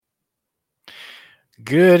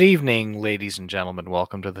Good evening, ladies and gentlemen.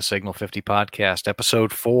 Welcome to the Signal 50 podcast,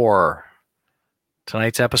 episode 4.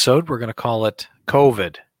 Tonight's episode, we're going to call it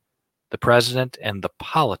COVID, the President and the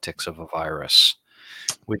Politics of a Virus,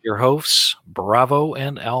 with your hosts, Bravo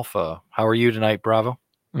and Alpha. How are you tonight, Bravo?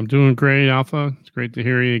 I'm doing great, Alpha. It's great to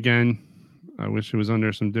hear you again. I wish it was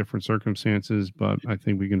under some different circumstances, but I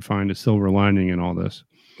think we can find a silver lining in all this.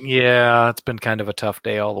 Yeah, it's been kind of a tough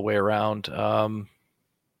day all the way around.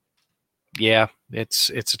 Yeah, it's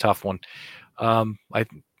a tough one. I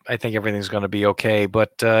think everything's going to be okay,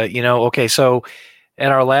 but okay. So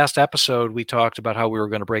at our last episode, we talked about how we were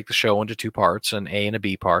going to break the show into two parts, an A and a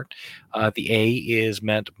B part. The A is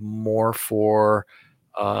meant more for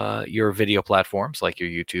your video platforms like your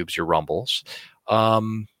YouTubes, your Rumbles.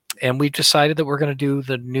 And we decided that we're going to do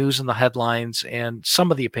the news and the headlines and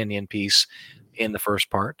some of the opinion piece in the first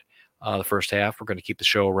part. The first half, we're going to keep the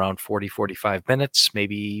show around 40, 45 minutes,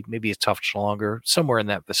 maybe a touch longer, somewhere in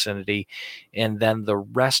that vicinity. And then the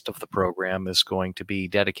rest of the program is going to be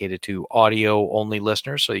dedicated to audio-only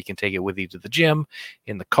listeners, so you can take it with you to the gym,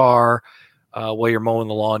 in the car, while you're mowing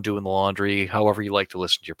the lawn, doing the laundry, however you like to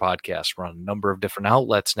listen to your podcast. We're on a number of different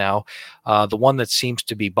outlets now. The one that seems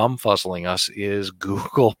to be bumfuzzling us is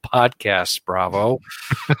Google Podcasts, Bravo.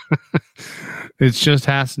 It just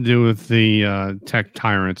has to do with the tech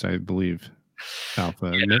tyrants, I believe,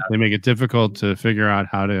 Alpha. Yeah. They make it difficult to figure out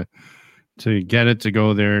how to get it to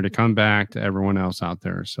go there, to come back to everyone else out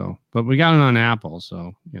there. So, but we got it on Apple,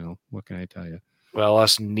 so, what can I tell you? Well,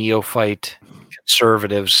 us neophyte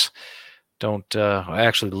conservatives don't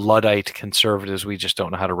actually Luddite conservatives, we just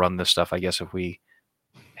don't know how to run this stuff. I guess if we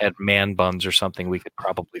had man buns or something, we could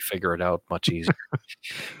probably figure it out much easier.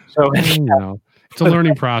 So it's a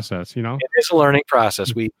learning process, It is a learning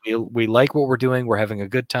process. We like what we're doing. We're having a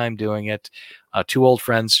good time doing it. Two old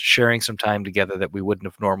friends sharing some time together that we wouldn't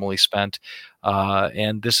have normally spent.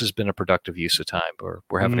 And this has been a productive use of time.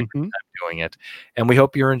 We're having a good time doing it. And we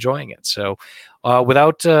hope you're enjoying it. So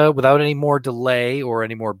without any more delay or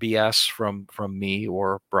any more BS from me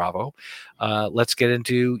or Bravo, let's get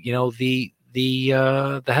into,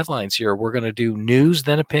 the headlines here. We're going to do news,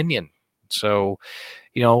 then opinion. So,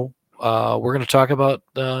 we're going to talk about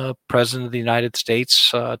the President of the United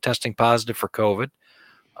States testing positive for COVID.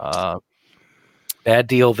 Bad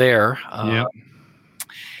deal there. Yep.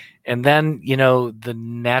 And then, the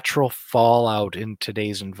natural fallout in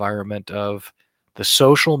today's environment of the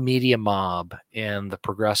social media mob and the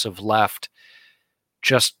progressive left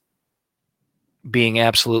just being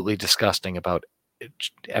absolutely disgusting about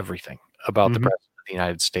everything, about the President of the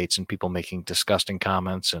United States, and people making disgusting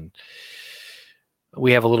comments. And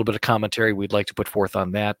we have a little bit of commentary we'd like to put forth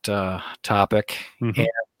on that topic. And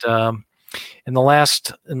in the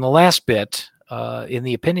last bit, in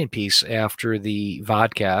the opinion piece after the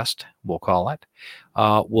vodcast, we'll call it,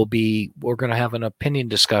 we're going to have an opinion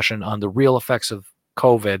discussion on the real effects of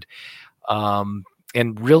COVID,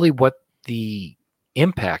 and really what the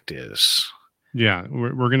impact is. Yeah,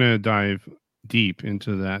 we're going to dive deep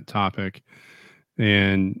into that topic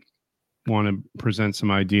and want to present some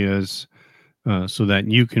ideas so that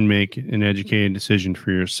you can make an educated decision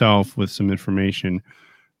for yourself with some information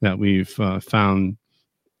that we've found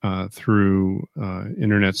through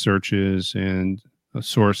internet searches and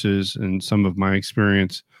sources and some of my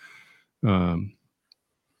experience where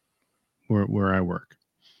I work.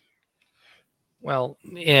 Well,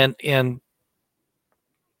 and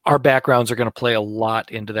our backgrounds are going to play a lot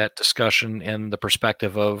into that discussion and the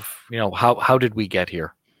perspective of, how did we get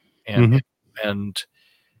here? And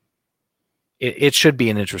it should be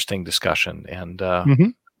an interesting discussion. And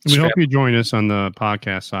we hope you join us on the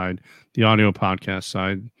podcast side, the audio podcast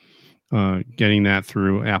side, getting that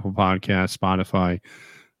through Apple Podcasts, Spotify,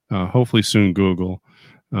 hopefully soon Google,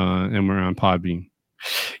 and we're on Podbean.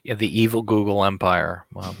 Yeah, the evil Google empire.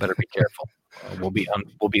 Well, better be careful. We'll be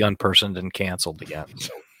unpersoned and canceled again.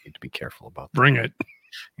 So we need to be careful about that. Bring it.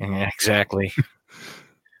 Yeah, exactly.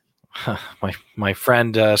 My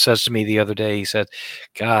friend says to me the other day, he said,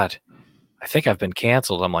 "God, I think I've been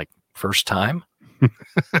canceled." I'm like, "First time?"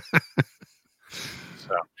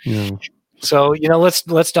 So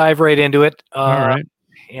let's dive right into it. All right.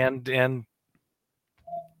 And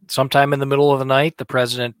sometime in the middle of the night, the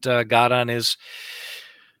president got on his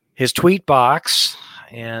tweet box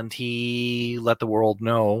and he let the world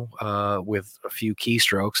know with a few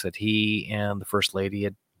keystrokes that he and the first lady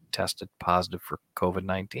had tested positive for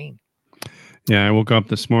COVID-19. Yeah, I woke up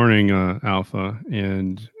this morning, Alpha,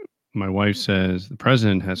 and my wife says the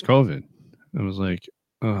president has COVID. I was like,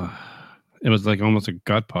 it was like almost a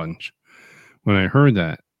gut punch when I heard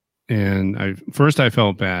that. And I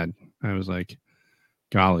felt bad. I was like,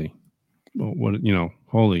 golly, what,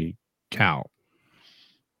 holy cow.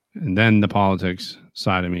 And then the politics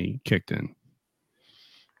side of me kicked in.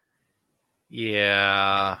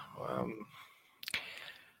 Yeah.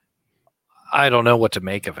 I don't know what to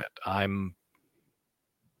make of it. I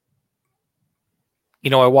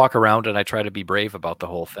walk around and I try to be brave about the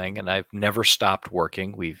whole thing, and I've never stopped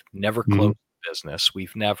working. We've never closed business.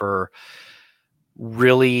 We've never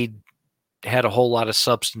really had a whole lot of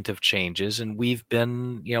substantive changes, and we've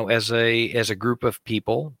been, as a group of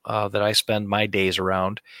people that I spend my days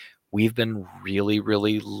around, we've been really,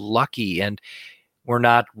 really lucky, and we're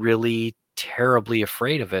not really terribly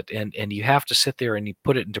afraid of it. And you have to sit there and you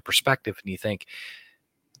put it into perspective, and you think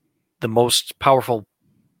the most powerful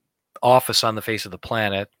office on the face of the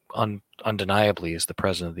planet, undeniably, is the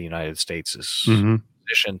president of the United States'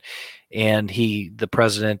 position, and the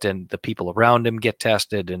president and the people around him get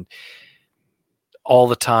tested and all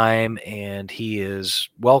the time, and he is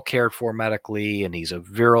well cared for medically, and he's a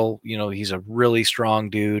he's a really strong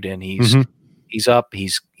dude, and he's up,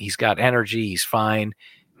 he's got energy, he's fine,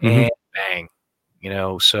 and bang,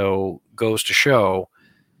 so goes to show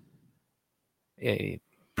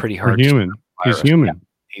pretty hard. We're human. He's human. Yeah.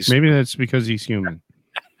 Maybe that's because he's human.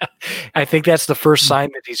 I think that's the first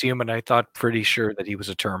sign that he's human. I thought pretty sure that he was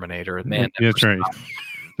a Terminator. Man, that's right.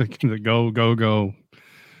 The go.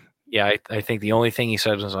 Yeah, I think the only thing he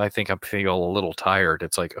said was, "I think I feel a little tired."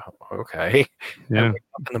 It's like, oh, okay. Yeah. I wake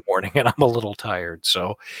up in the morning and I'm a little tired.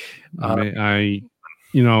 So, I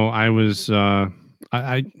was.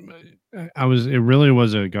 It really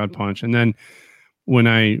was a gut punch. And then when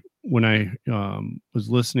I was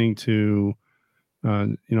listening to,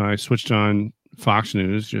 I switched on Fox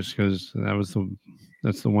News just because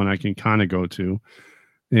that's the one I can kind of go to,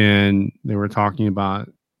 and they were talking about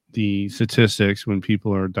the statistics when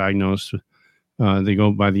people are diagnosed. They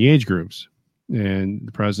go by the age groups, and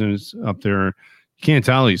the president's up there. You can't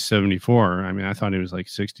tell he's 74. I mean, I thought he was like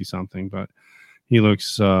 60 something, but he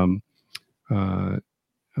looks younger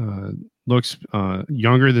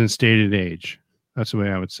than stated age. That's the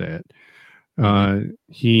way I would say it.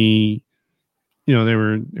 He, they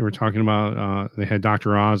were talking about, they had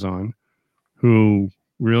Dr. Oz on, who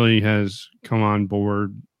really has come on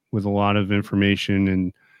board with a lot of information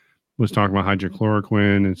and was talking about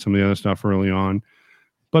hydrochloroquine and some of the other stuff early on,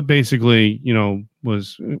 but basically,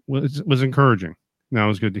 was encouraging. That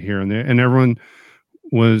was good to hear. And everyone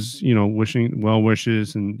was, wishing well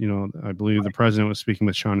wishes. And, I believe the president was speaking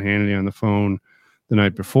with Sean Hannity on the phone the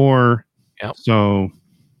night before. Yep. So,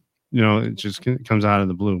 it just comes out of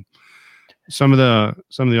the blue. Some of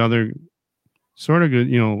the other sort of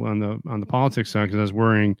good, on the politics side, because I was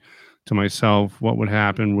worrying to myself what would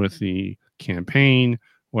happen with the campaign,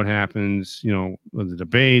 what happens, with the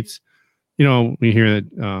debates. We hear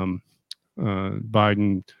that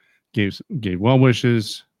Biden gave well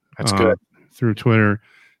wishes. That's good. Through Twitter.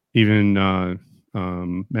 Even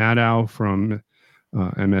Maddow from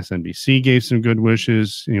MSNBC gave some good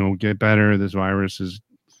wishes. Get better. This virus is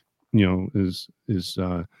not.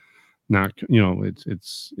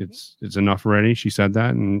 It's enough already. She said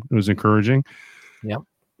that, and it was encouraging. Yep.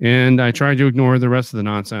 And I tried to ignore the rest of the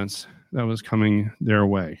nonsense that was coming their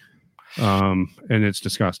way, and it's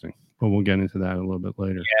disgusting. But we'll get into that a little bit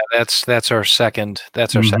later. Yeah, that's our second.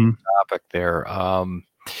 That's our second topic there.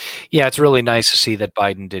 Yeah, it's really nice to see that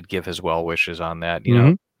Biden did give his well wishes on that.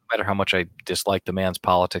 No matter how much I dislike the man's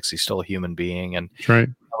politics, he's still a human being, and that's right.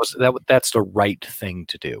 That's the right thing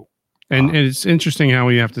to do. And it's interesting how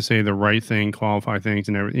we have to say the right thing, qualify things,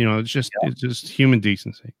 and everything. It's just human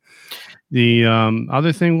decency. The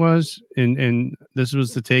other thing was, and this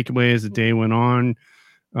was the takeaway as the day went on.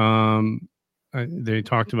 They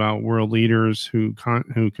talked about world leaders who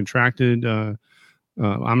contracted. I'm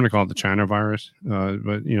going to call it the China virus,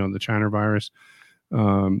 but the China virus.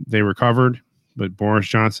 They recovered, but Boris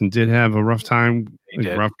Johnson did have a rough time,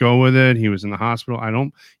 rough go with it. He was in the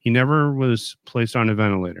hospital. He never was placed on a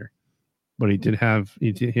ventilator, but he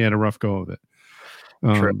had a rough go of it.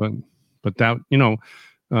 But that,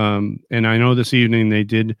 and I know this evening they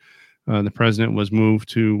did, the president was moved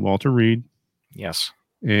to Walter Reed. Yes.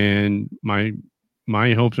 And my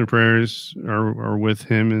hopes and prayers are with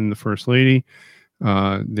him and the first lady.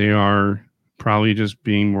 They are probably just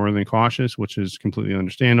being more than cautious, which is completely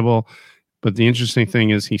understandable. But the interesting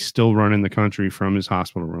thing is he's still running the country from his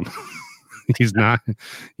hospital room. He's a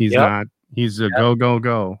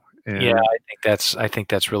go. And yeah, I think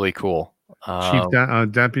that's really cool.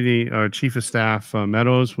 Chief of Staff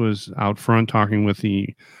Meadows was out front talking with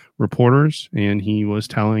the reporters, and he was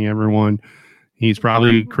telling everyone he's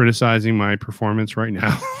probably criticizing my performance right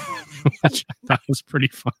now, which I thought was pretty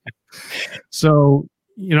fun. So,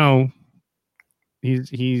 we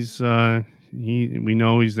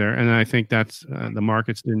know he's there, and I think that's the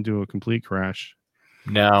markets didn't do a complete crash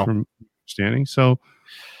No. from understanding. So,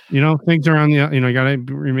 things are on the, you got to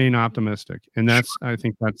remain optimistic, and I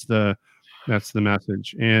think that's the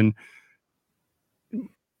message, and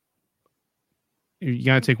you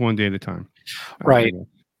got to take one day at a time. Right.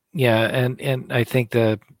 Yeah, and I think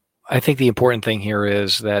the important thing here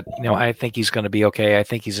is that I think he's going to be okay. I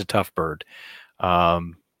think he's a tough bird.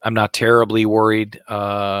 I'm not terribly worried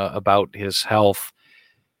about his health.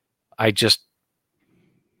 This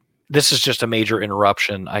is just a major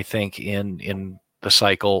interruption, I think, in the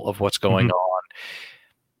cycle of what's going on.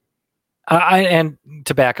 And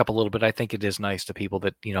to back up a little bit, I think it is nice to people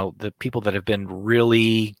that the people that have been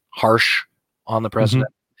really harsh on the president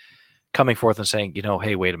coming forth and saying,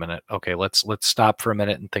 hey, wait a minute, okay, let's stop for a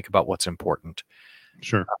minute and think about what's important.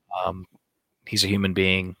 Sure. He's a human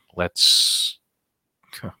being. Let's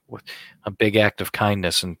a big act of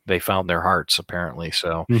kindness, and they found their hearts apparently.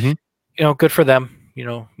 So good for them.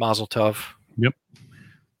 Mazel tov. Yep.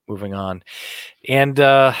 Moving on, and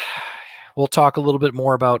we'll talk a little bit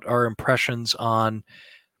more about our impressions on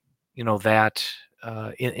that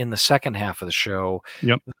in the second half of the show.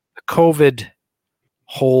 Yep. The COVID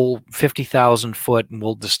whole 50,000 foot, and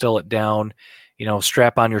we'll distill it down.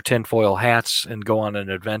 Strap on your tinfoil hats and go on an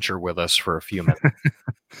adventure with us for a few minutes.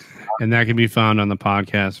 And that can be found on the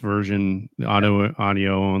podcast version,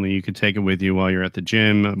 audio only. You can take it with you while you're at the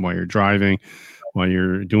gym, while you're driving, while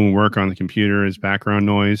you're doing work on the computer as background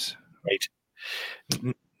noise. Right.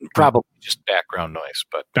 Probably just background noise,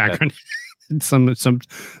 but background. some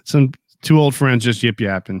two old friends just yip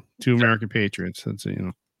yapping. Two American patriots. That's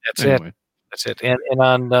That's anyway. It. That's it.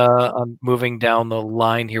 And on moving down the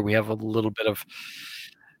line here, we have a little bit of,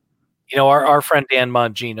 our friend Dan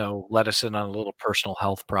Mongino let us in on a little personal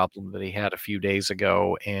health problem that he had a few days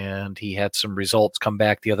ago, and he had some results come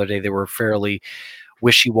back the other day. They were fairly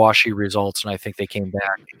wishy-washy results, and I think they came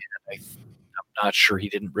back. And I'm not sure, he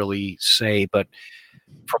didn't really say, but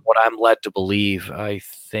from what I'm led to believe, I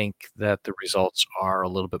think that the results are a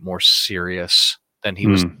little bit more serious than he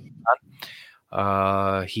was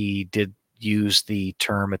on. He did use the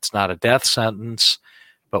term, it's not a death sentence,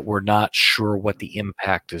 but we're not sure what the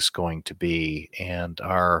impact is going to be. And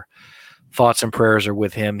our thoughts and prayers are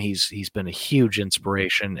with him. He's been a huge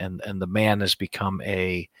inspiration, and the man has become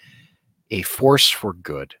a force for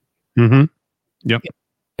good. Yep.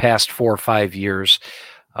 Past 4 or 5 years.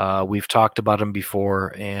 We've talked about him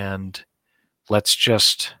before, and let's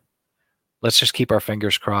just keep our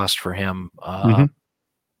fingers crossed for him.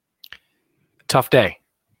 Tough day.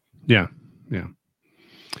 Yeah.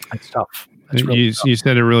 It's tough. You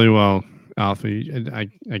said it really well, Alpha. I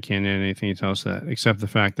can't add anything else to that except the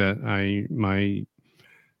fact that my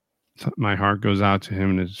heart goes out to him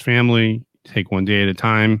and his family. Take one day at a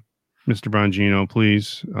time, Mr. Bongino.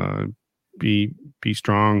 Please be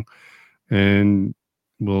strong, and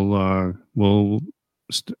we'll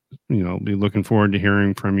be looking forward to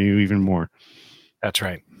hearing from you even more. That's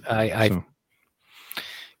right.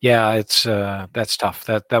 Yeah, it's that's tough.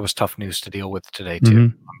 That was tough news to deal with today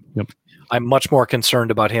too. Yep. I'm much more concerned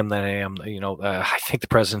about him than I am. I think the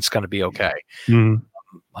president's going to be okay. I'm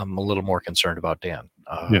a little more concerned about Dan.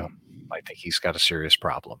 I think he's got a serious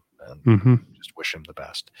problem, and just wish him the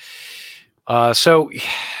best. So,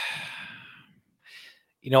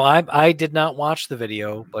 I did not watch the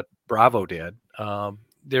video, but Bravo did.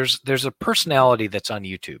 There's a personality that's on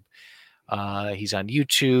YouTube. He's on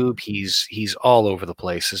YouTube. He's all over the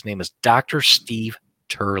place. His name is Dr. Steve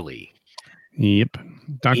Turley. Yep.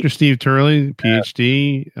 Dr. Steve Turley,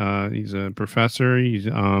 PhD. He's a professor. He's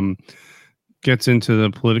gets into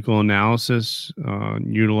the political analysis,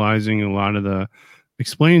 utilizing a lot of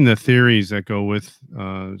explaining the theories that go with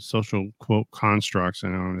social quote constructs. I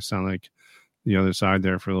don't want to sound like the other side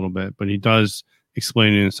there for a little bit, but he does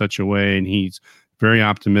explain it in such a way, and he's very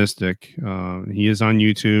optimistic. He is on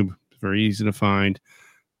YouTube. It's very easy to find.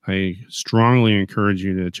 I strongly encourage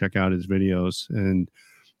you to check out his videos, and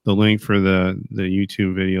the link for the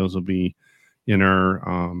YouTube videos will be in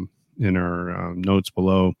our notes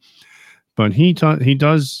below. But he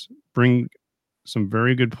does bring some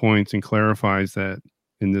very good points and clarifies that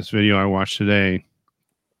in this video I watched today,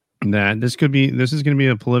 that this is going to be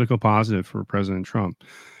a political positive for President Trump,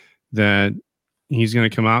 that he's going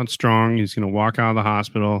to come out strong. He's going to walk out of the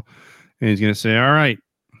hospital and he's going to say, all right,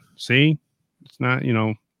 see, it's not,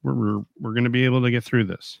 we're going to be able to get through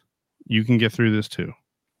this. You can get through this too.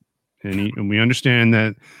 And we understand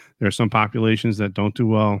that there are some populations that don't do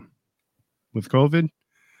well with COVID,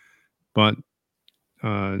 but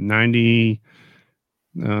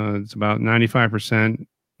it's about 95%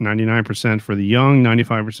 99% for the young,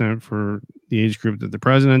 95% for the age group that the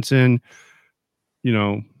president's in,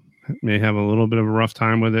 may have a little bit of a rough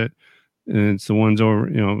time with it. And it's the ones over,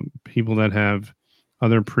 people that have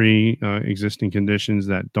other pre-existing conditions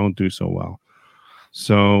that don't do so well.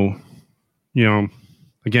 So,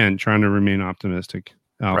 again, trying to remain optimistic,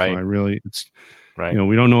 Alpha. Right. It's right.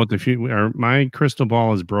 We don't know what the future. My crystal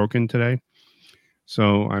ball is broken today,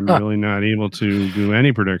 so I'm really not able to do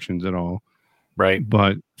any predictions at all. Right.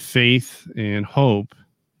 But faith and hope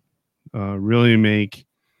really make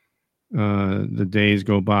the days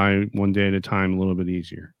go by one day at a time a little bit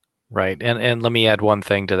easier. Right. And let me add one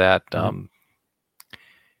thing to that.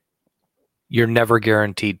 You're never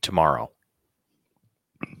guaranteed tomorrow.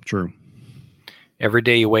 True. Every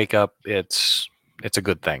day you wake up, it's a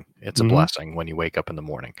good thing. It's a blessing when you wake up in the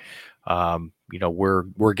morning.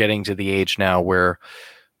 We're getting to the age now where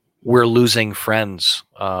we're losing friends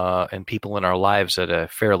and people in our lives at a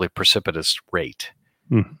fairly precipitous rate.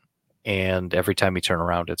 And every time you turn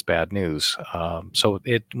around, it's bad news. So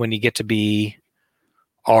when you get to be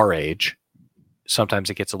our age,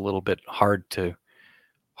 sometimes it gets a little bit hard to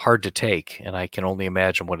take. And I can only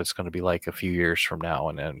imagine what it's going to be like a few years from now.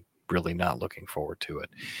 And then really not looking forward to it.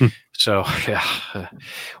 So yeah,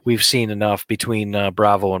 we've seen enough between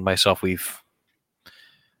Bravo and myself. We've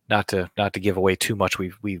not to give away too much.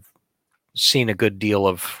 We've seen a good deal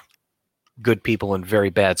of good people in very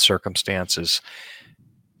bad circumstances,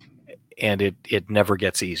 and it never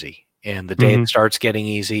gets easy. And the day it starts getting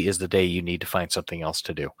easy is the day you need to find something else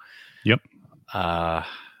to do. Yep.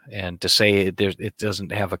 And to say it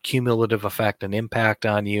doesn't have a cumulative effect and impact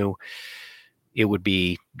on you, it would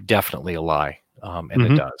be definitely a lie. And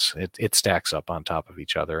it does. It stacks up on top of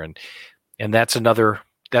each other. And that's another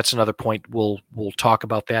point. We'll talk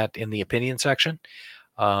about that in the opinion section.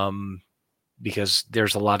 Because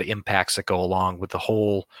there's a lot of impacts that go along with the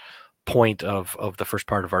whole point of the first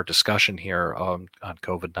part of our discussion here on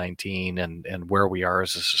COVID-19 and where we are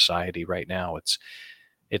as a society right now.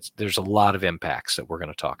 There's a lot of impacts that we're going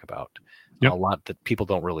to talk about. Yep. A lot that people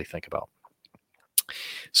don't really think about.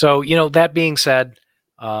 So, that being said,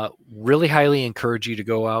 really highly encourage you to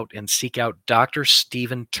go out and seek out Dr.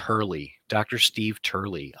 Steve Turley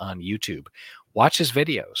on YouTube. Watch his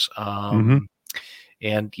videos.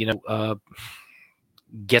 And,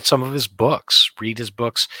 get some of his books, read his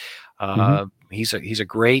books. He's a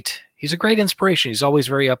great inspiration. He's always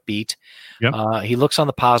very upbeat. Yep. He looks on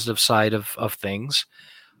the positive side of things.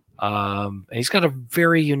 And he's got a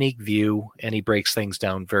very unique view, and he breaks things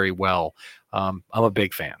down very well. I'm a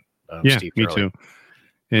big fan of Steve Turley. Me too.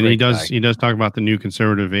 And he does talk about the new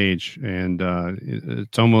conservative age, and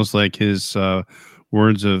it's almost like his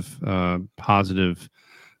words of positive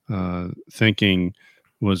thinking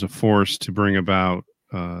was a force to bring about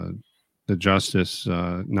the justice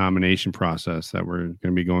nomination process that we're going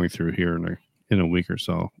to be going through here in a week or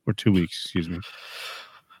so, or 2 weeks, excuse me.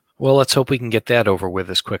 Well, let's hope we can get that over with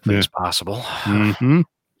as quickly as possible.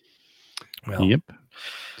 Well, yep.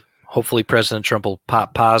 Hopefully President Trump will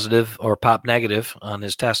pop positive or pop negative on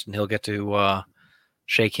his test, and he'll get to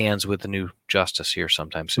shake hands with the new justice here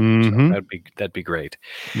sometime soon. So that'd be great.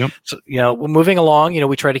 Yep. So, we're moving along.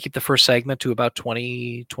 We try to keep the first segment to about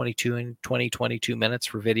 22 minutes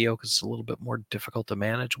for video, because it's a little bit more difficult to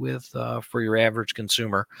manage with for your average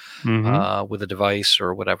consumer with a device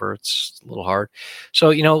or whatever. It's a little hard.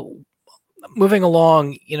 So, moving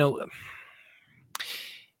along,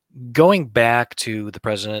 going back to the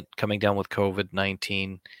president coming down with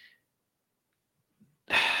COVID-19,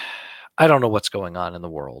 I don't know what's going on in the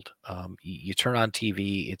world. You turn on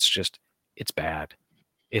TV, it's bad.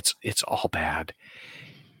 It's all bad.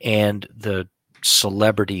 And the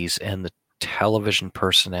celebrities and the television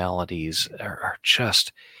personalities are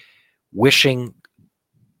just wishing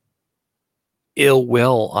ill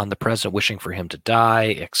will on the president, wishing for him to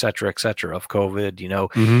die, et cetera, of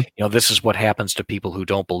COVID. This is what happens to people who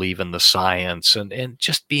don't believe in the science, and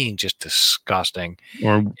just being just disgusting.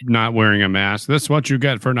 Or not wearing a mask. That's what you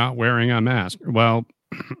get for not wearing a mask. Well,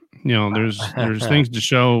 there's things to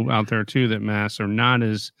show out there too that masks are not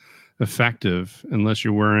as effective unless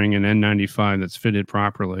you're wearing an N95 that's fitted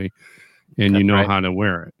properly and you know how to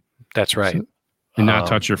wear it. That's right. So, and not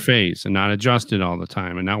touch your face, and not adjust it all the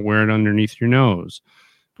time, and not wear it underneath your nose,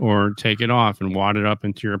 or take it off and wad it up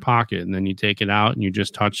into your pocket, and then you take it out and you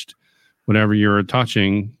just touched whatever you were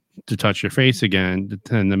touching to touch your face again.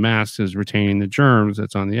 Then the mask is retaining the germs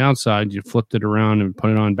that's on the outside. You flipped it around and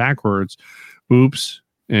put it on backwards. Oops.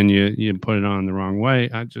 And you put it on the wrong way.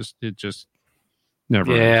 It just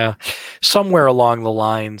never. Yeah. Somewhere along the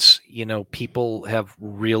lines, people have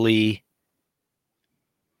really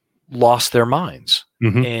lost their minds.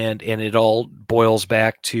 Mm-hmm. and it all boils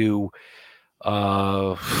back to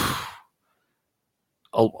a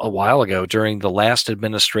while ago during the last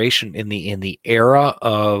administration in the era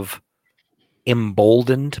of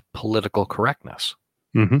emboldened political correctness.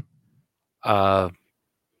 Mm-hmm.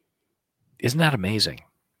 Isn't that amazing?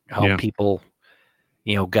 How Yeah. people,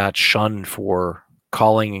 got shunned for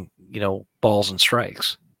calling, balls and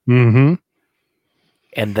strikes. Mm-hmm.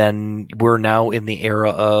 And then we're now in the era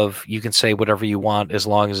of you can say whatever you want as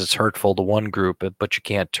long as it's hurtful to one group, but you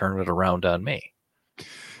can't turn it around on me.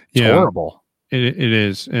 It's horrible. It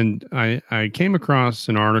is. And I came across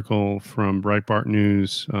an article from Breitbart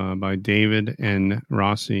News by David and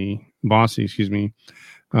Bossy, excuse me.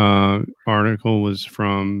 Article was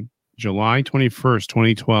from July 21st,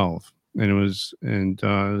 2012. And it was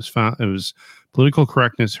Political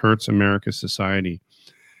Correctness Hurts America's Society.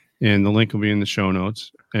 And the link will be in the show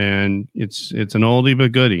notes. And it's an oldie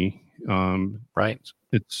but goodie. Right.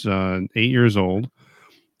 It's 8 years old.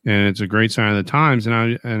 And it's a great sign of the times. And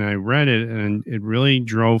I read it, and it really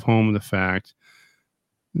drove home the fact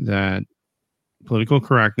that political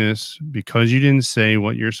correctness, because you didn't say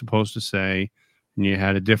what you're supposed to say, and you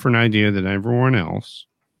had a different idea than everyone else,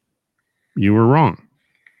 you were wrong.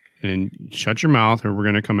 And shut your mouth, or we're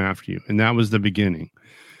going to come after you. And that was the beginning.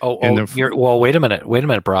 Wait a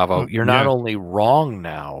minute, Bravo. You're not yeah. only wrong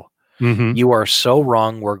now, Mm-hmm. you are so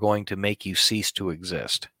wrong, we're going to make you cease to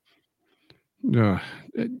exist. You're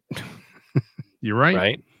right.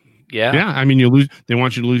 Right? Yeah. Yeah. I mean, they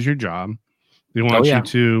want you to lose your job. They want you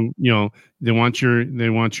to, they want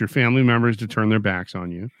your family members to turn their backs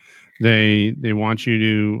on you. They want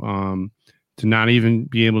you to not even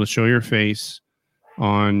be able to show your face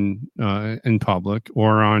in public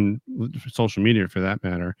or on social media for that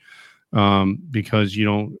matter, because you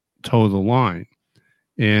don't toe the line.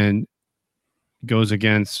 And goes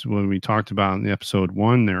against what we talked about in the episode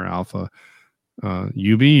 1 there, Alpha.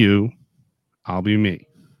 You be you, I'll be me.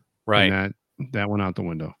 Right. And that went out the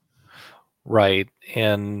window. Right.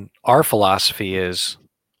 And our philosophy is,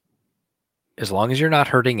 as long as you're not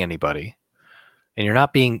hurting anybody and you're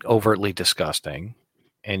not being overtly disgusting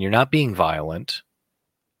and you're not being violent,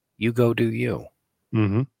 you go do you.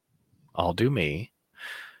 Mm-hmm. I'll do me.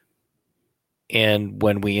 And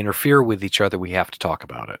when we interfere with each other, we have to talk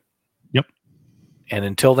about it. Yep. And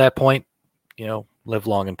until that point, live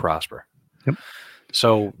long and prosper. Yep.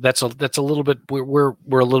 So that's a little bit, we're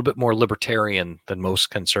a little bit more libertarian than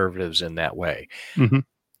most conservatives in that way. Mm-hmm.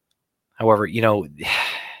 However,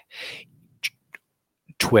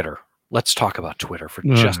 Twitter. Let's talk about Twitter for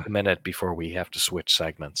just a minute before we have to switch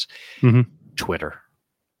segments. Mm-hmm. Twitter.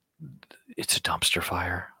 It's a dumpster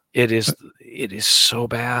fire. It is so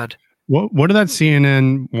bad. What did that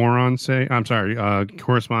CNN moron say? I'm sorry,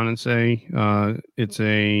 correspondent say? It's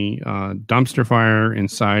a dumpster fire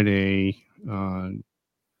inside a.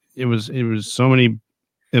 It was so many.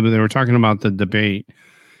 They were talking about the debate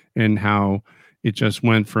and how it just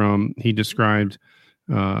went from, he described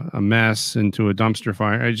a mess into a dumpster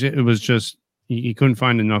fire. It was just, he couldn't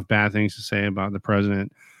find enough bad things to say about the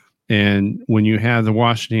president. And when you have the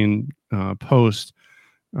Washington Post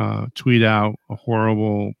tweet out a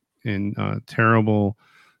horrible and terrible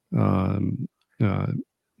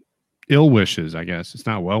ill wishes, I guess it's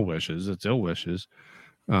not well wishes, it's ill wishes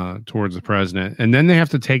towards the president, and then they have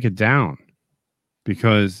to take it down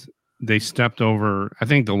because they stepped over. I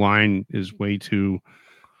think the line is way too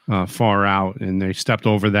far out, and they stepped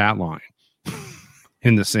over that line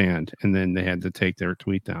in the sand, and then they had to take their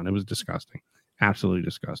tweet down. It was disgusting, absolutely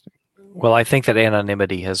disgusting. Well, I think that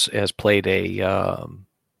anonymity has played a.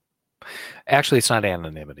 Actually, it's not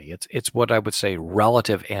anonymity. It's what I would say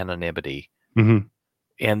relative anonymity, mm-hmm.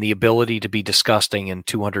 and the ability to be disgusting in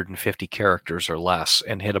 250 characters or less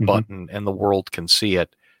and hit a button and the world can see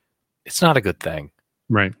it. It's not a good thing.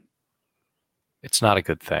 Right. It's not a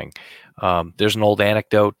good thing. There's an old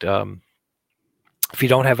anecdote. If you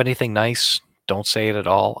don't have anything nice, don't say it at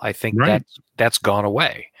all. I think that's gone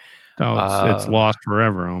away. Oh, it's lost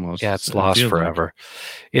forever almost. Yeah, it's lost forever. Like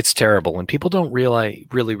it's terrible. And people don't really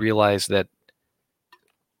realize that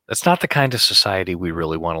that's not the kind of society we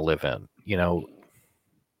really want to live in.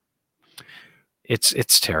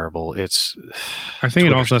 It's terrible. I think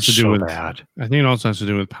it also has to do with bad. I think it also has to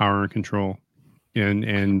do with power and control.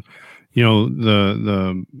 And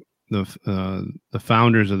the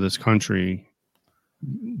founders of this country,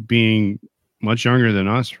 being much younger than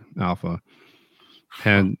us, Alpha,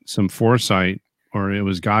 had some foresight, or it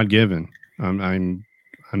was God given. I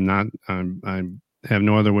have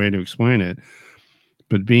no other way to explain it,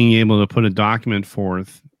 but being able to put a document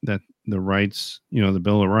forth that the rights, the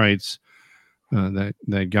Bill of Rights,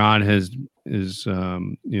 that God is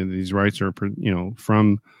these rights are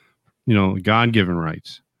from God-given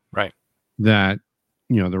rights, Right. that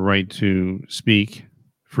the right to speak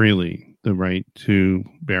freely, the right to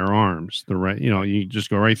bear arms, the right, you just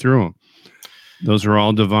go right through them. Those are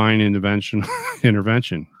all divine intervention.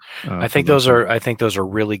 I think those are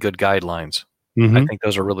really good guidelines. Mm-hmm. I think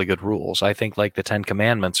those are really good rules. I think like the 10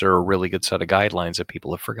 Commandments are a really good set of guidelines that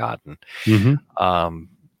people have forgotten. Mm-hmm.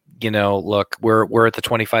 Look, we're at the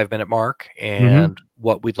 25-minute mark, and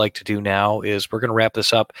what we'd like to do now is we're going to wrap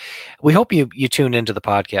this up. We hope you tune into the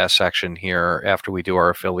podcast section here after we do our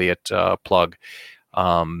affiliate plug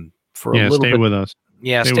for a little stay bit. With us.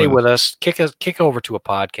 Yeah, stay with us. Kick over to a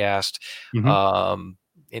podcast.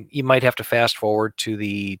 And you might have to fast forward to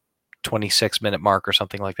the 26-minute mark or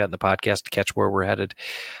something like that in the podcast to catch where we're headed.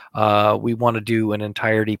 We want to do an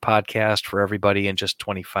entirety podcast for everybody and just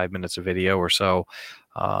 25 minutes of video or so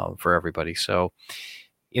for everybody. So,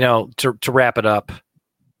 to wrap it up,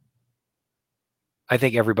 I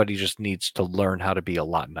think everybody just needs to learn how to be a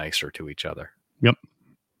lot nicer to each other. Yep.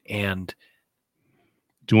 And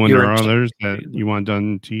do unto others that you want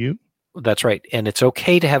done to you. That's right. And it's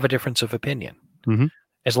okay to have a difference of opinion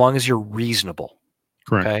as long as you're reasonable.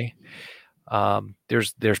 Correct. Okay.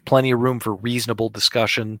 There's plenty of room for reasonable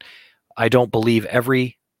discussion. I don't believe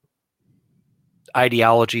every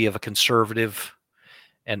ideology of a conservative,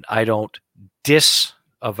 and I don't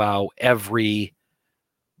disavow every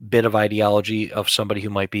bit of ideology of somebody who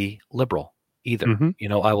might be liberal either.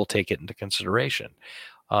 I will take it into consideration.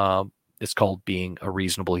 It's called being a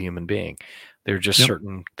reasonable human being. There are just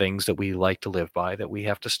certain things that we like to live by that we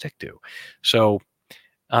have to stick to. So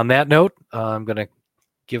on that note, I'm going to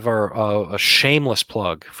give a shameless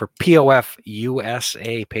plug for POF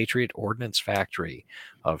USA, Patriot Ordnance Factory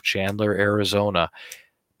of Chandler, Arizona,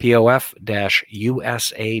 POF-USA.com.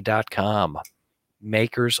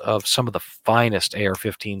 Makers of some of the finest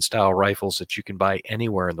AR-15 style rifles that you can buy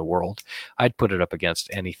anywhere in the world. I'd put it up against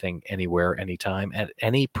anything, anywhere, anytime, at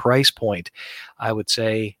any price point. I would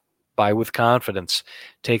say buy with confidence.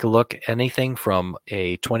 Take a look at anything from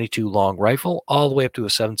a 22 long rifle all the way up to a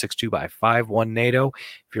 7.62 by 5.1 NATO.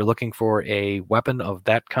 If you're looking for a weapon of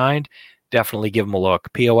that kind, definitely give them a look.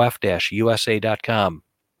 POF-USA.com.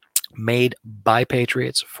 Made by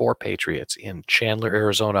Patriots for Patriots in Chandler,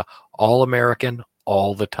 Arizona. All American,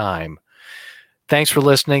 all the time. Thanks for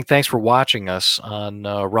listening. Thanks for watching us on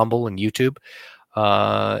Rumble and YouTube.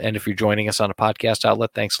 And if you're joining us on a podcast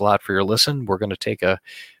outlet, thanks a lot for your listen. We're going to take a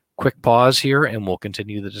quick pause here and we'll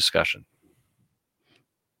continue the discussion.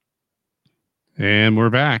 And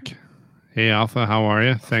we're back. Hey, Alpha, how are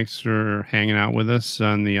you? Thanks for hanging out with us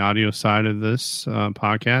on the audio side of this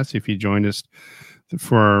podcast. If you joined us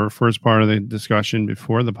for our first part of the discussion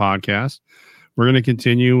before the podcast, we're going to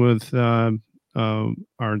continue with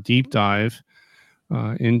our deep dive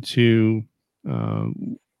into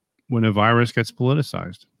when a virus gets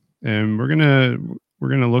politicized, and we're gonna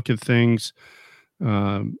look at things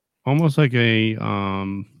almost like a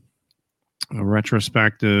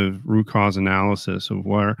retrospective root cause analysis of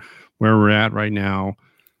where we're at right now.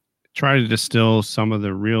 Try to distill some of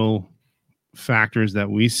the real factors that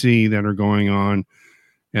we see that are going on,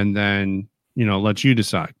 and then let you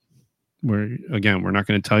decide. We're not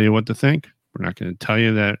going to tell you what to think. We're not going to tell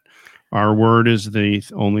you that our word is the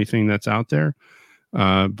only thing that's out there.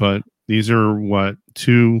 But these are what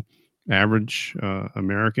two average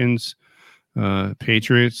Americans,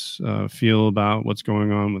 patriots, feel about what's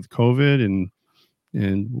going on with COVID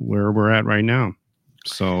and where we're at right now.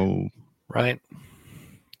 So right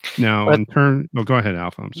now, go ahead,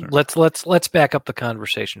 Alpha. I'm sorry. Let's back up the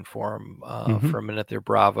conversation for a minute there,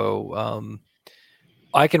 Bravo.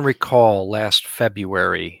 I can recall last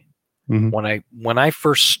February when I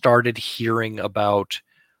first started hearing about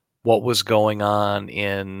what was going on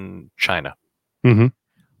in China. I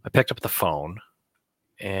picked up the phone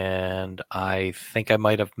and I think I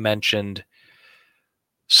might have mentioned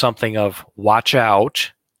something of watch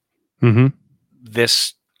out.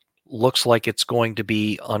 This looks like it's going to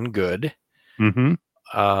be ungood.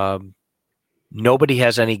 Nobody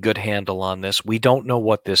has any good handle on this. We don't know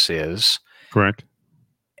what this is. Correct.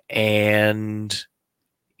 And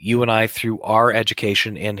you and I, through our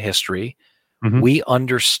education in history, we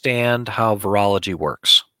understand how virology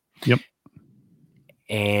works. Yep.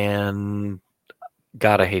 And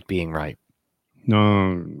God, I hate being right.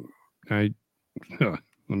 No, let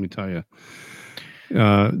me tell you.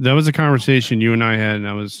 That was a conversation you and I had, and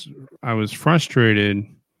I was frustrated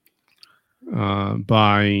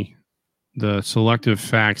by the selective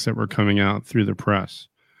facts that were coming out through the press.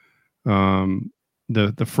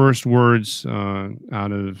 The first words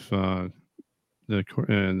out of the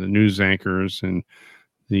news anchors and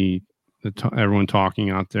everyone talking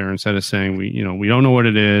out there, instead of saying we don't know what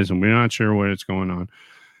it is and we're not sure what it's going on.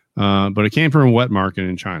 But it came from a wet market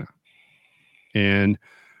in China, and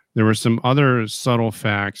there were some other subtle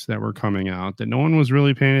facts that were coming out that no one was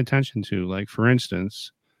really paying attention to. Like, for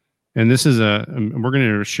instance, and this is we're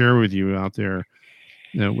going to share with you out there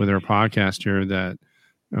with our podcast here that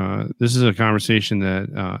this is a conversation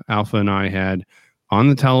that Alpha and I had on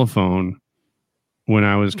the telephone when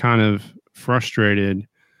I was kind of frustrated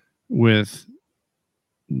with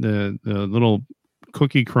the little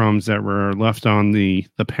cookie crumbs that were left on the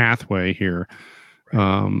pathway here.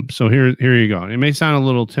 So here you go. It may sound a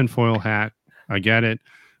little tinfoil hat. I get it,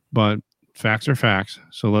 but facts are facts.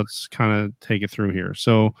 So let's kind of take it through here.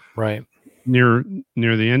 So right near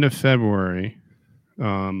the end of February,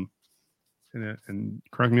 and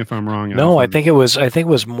correct me if I'm wrong. No, I think it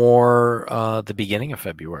was more the beginning of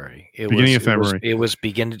February. It was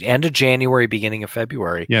end of January, beginning of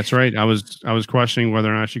February. Yeah, that's right. I was questioning whether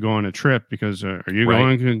or not I should go on a trip because are you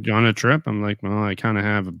going on a trip? I'm like, well, I kind of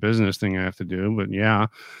have a business thing I have to do, but yeah.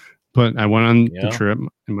 But I went on the trip,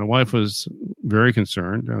 and my wife was very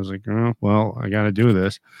concerned. I was like, oh, well, I got to do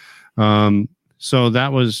this. So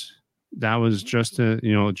that was just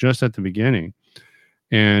just at the beginning,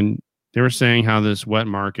 and they were saying how this wet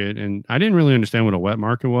market, and I didn't really understand what a wet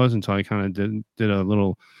market was until I kind of did a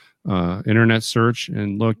little internet search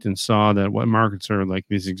and looked and saw that wet markets are like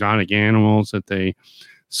these exotic animals that they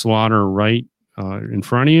slaughter right in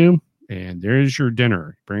front of you, and there's your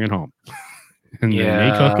dinner. Bring it home. And they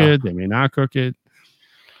may cook it, they may not cook it.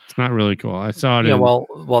 It's not really cool. I saw it. Yeah,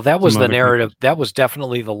 well, that was the narrative. That was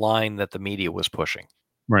definitely the line that the media was pushing.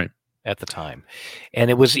 Right. At the time. And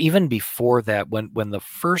it was even before that when the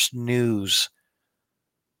first news,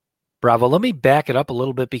 Bravo, let me back it up a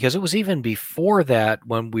little bit, because it was even before that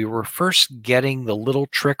when we were first getting the little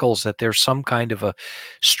trickles that there's some kind of a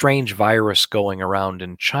strange virus going around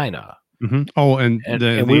in China. Mm-hmm. Oh, and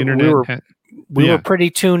the internet. We were pretty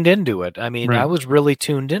tuned into it. I mean, right. I was really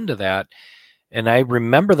tuned into that. And I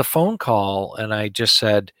remember the phone call, and I just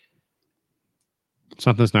said,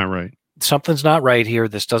 something's not right. Something's not right here.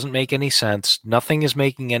 This doesn't make any sense. Nothing is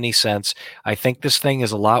making any sense. I think this thing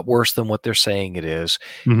is a lot worse than what they're saying it is.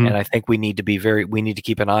 Mm-hmm. And I think we need to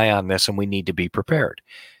keep an eye on this, and we need to be prepared.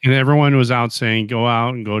 And everyone was out saying, go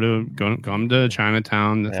out and come to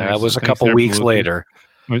Chinatown. That was a couple weeks later.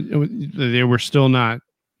 They were still not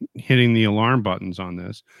hitting the alarm buttons on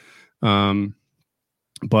this.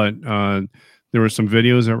 But there were some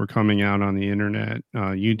videos that were coming out on the internet,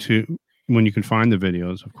 YouTube, when you can find the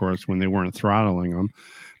videos, of course, when they weren't throttling them.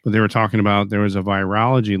 But they were talking about there was a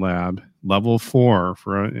virology lab, level 4,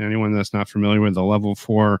 for anyone that's not familiar with the level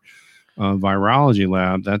 4 virology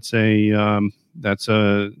lab. That's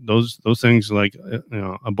those things like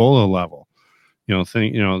Ebola level.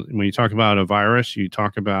 When you talk about a virus, you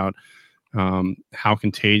talk about how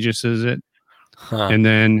contagious is it, and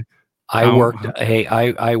then I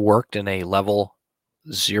worked in a level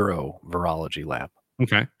 0 virology lab.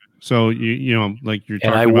 Okay, so like you're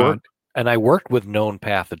talking about, and I worked with known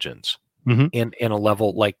pathogens mm-hmm. in a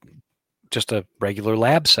level like just a regular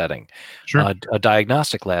lab setting, sure. A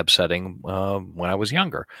diagnostic lab setting when I was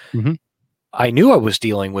younger. Mm-hmm. I knew I was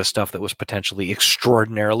dealing with stuff that was potentially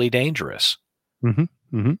extraordinarily dangerous, mm-hmm.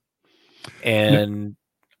 Mm-hmm. and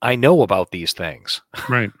I know about these things.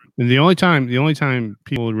 Right. And the only time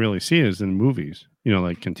people really see it is in movies,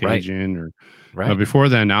 like Contagion or before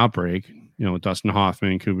that, an Outbreak, Dustin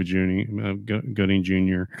Hoffman, Cuba Jr., Gooding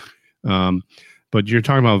Jr. But you're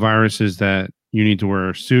talking about viruses that you need to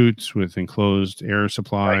wear suits with enclosed air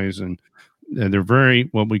supplies, right. and they're very,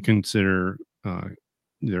 what we consider,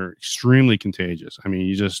 they're extremely contagious. I mean,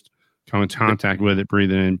 you just come in contact with it,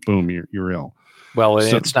 breathe it in, boom, you're ill. Well,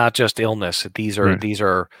 it's not just illness. These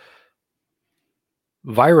are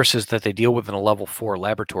viruses that they deal with in a level 4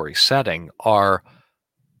 laboratory setting are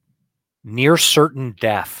near certain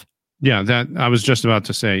death. Yeah, that I was just about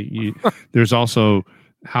to say. There's also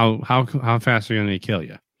how fast are they going to kill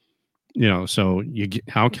you? So you get,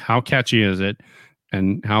 how catchy is it,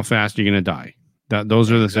 and how fast are you going to die?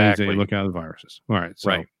 Those are the things that you look at the viruses. All right,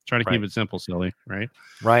 so try to keep it simple, silly, right?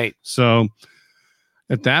 Right. So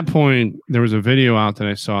at that point, there was a video out that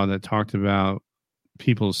I saw that talked about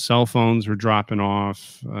people's cell phones were dropping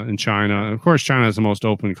off in China. Of course, China is the most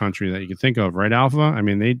open country that you can think of, right, Alpha? I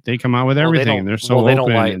mean, they come out with everything, and they're so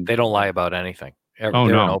open. They don't lie about anything.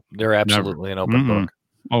 They're absolutely an open mm-hmm. book.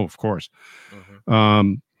 Oh, of course.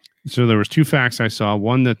 Mm-hmm. So there was 2 facts I saw.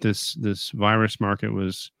 One, that this virus market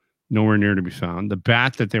was nowhere near to be found. The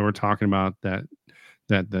bat that they were talking about that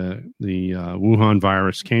that the Wuhan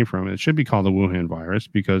virus came from. It should be called the Wuhan virus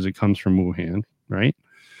because it comes from Wuhan, right?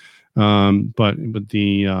 But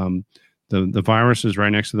the virus is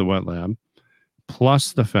right next to the wet lab,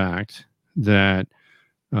 plus the fact that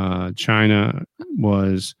China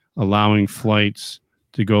was allowing flights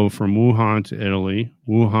to go from Wuhan to Italy,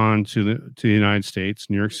 Wuhan to the United States,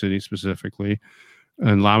 New York City specifically,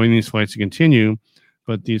 and allowing these flights to continue,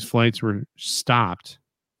 but these flights were stopped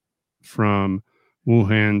from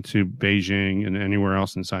Wuhan to Beijing and anywhere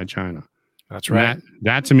else inside China. That's right.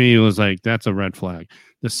 That to me was like, that's a red flag.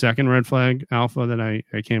 The second red flag, Alpha, that I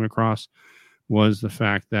came across was the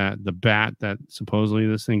fact that the bat that supposedly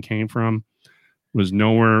this thing came from was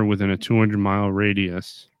nowhere within a 200-mile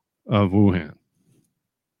radius of Wuhan.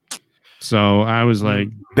 So I was like...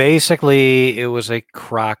 Basically, it was a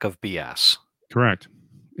crock of BS. Correct.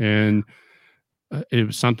 And it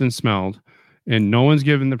was something smelled, and no one's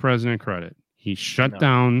given the president credit. He shut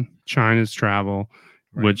down China's travel,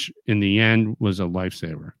 right, which in the end was a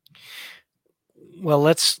lifesaver.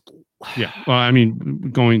 Well, yeah. Well, I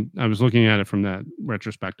mean, I was looking at it from that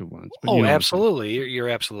retrospective lens. But absolutely. You're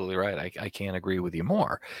absolutely right. I can't agree with you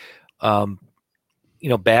more.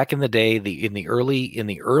 Back in the day, in the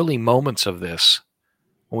early moments of this,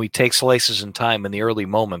 when we take slices in time in the early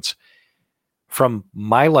moments, from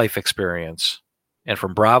my life experience and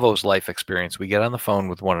from Bravo's life experience, we get on the phone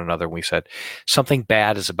with one another and we said, something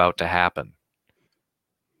bad is about to happen.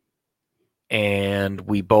 And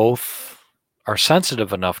we both are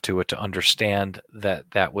sensitive enough to it to understand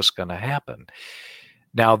that was going to happen.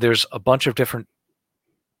 Now, there's a bunch of different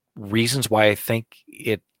reasons why I think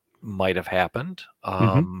it might have happened.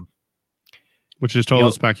 Which is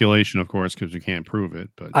total speculation, of course, because we can't prove it.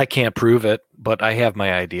 But I can't prove it, but I have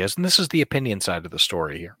my ideas. And this is the opinion side of the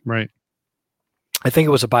story here. Right. I think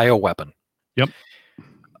it was a bioweapon. Yep.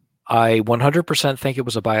 I 100% think it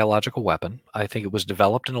was a biological weapon. I think it was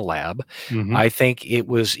developed in a lab. I think it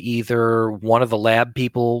was either one of the lab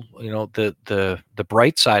people, the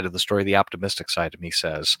bright side of the story, the optimistic side of me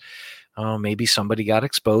says, oh, maybe somebody got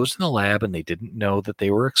exposed in the lab and they didn't know that they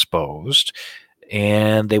were exposed.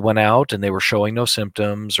 And they went out and they were showing no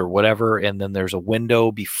symptoms or whatever. And then there's a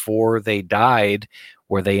window before they died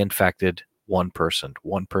where they infected one person.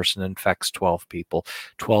 One person infects 12 people.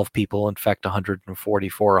 12 people infect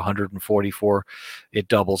 144. 144, it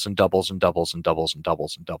doubles and doubles and doubles and doubles and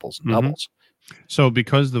doubles and doubles and doubles. So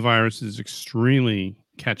because the virus is extremely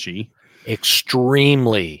catchy,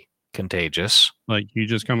 extremely contagious, like you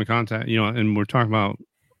just come in contact, and we're talking about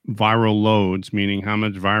viral loads, meaning how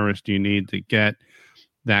much virus do you need to get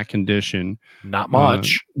that condition? Not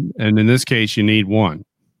much. And in this case, you need one.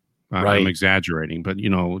 Right. I'm exaggerating, but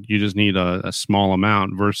you just need a small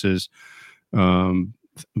amount versus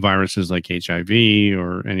viruses like HIV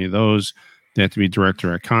or any of those. They have to be direct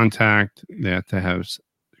contact. They have to have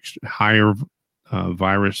higher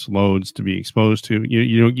virus loads to be exposed to.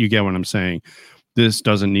 You get what I'm saying. This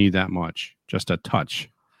doesn't need that much, just a touch,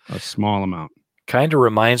 a small amount. Kind of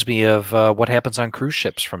reminds me of what happens on cruise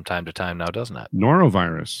ships from time to time now, doesn't it?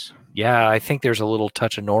 Norovirus. Yeah, I think there's a little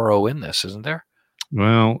touch of noro in this, isn't there?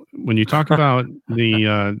 Well, when you talk about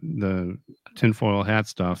the tinfoil hat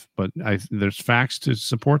stuff, but there's facts to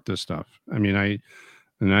support this stuff. I mean,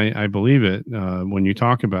 I believe it when you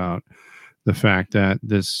talk about the fact that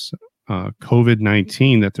this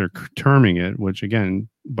COVID-19 that they're terming it, which again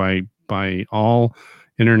by all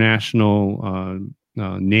international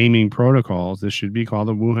naming protocols, this should be called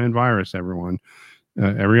the Wuhan virus. Everyone,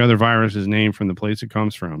 every other virus is named from the place it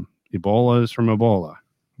comes from. Ebola is from Ebola.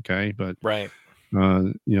 Okay, but right.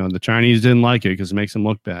 The Chinese didn't like it because it makes them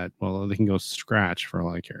look bad. Well, they can go scratch for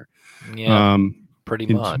all I care. Yeah, pretty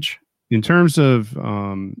much. In terms of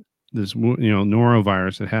this,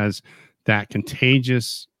 norovirus, it has that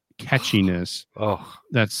contagious catchiness.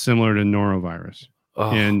 That's similar to norovirus.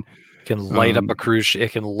 And it can light up a cruise.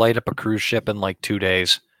 It can light up a cruise ship in like 2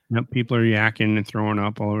 days. Yep, people are yakking and throwing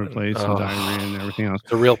up all over the place and diarrhea and everything else.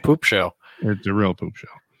 It's a real poop show. It's a real poop show.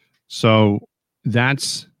 So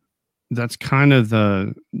that's kind of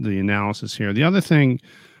the analysis here. The other thing,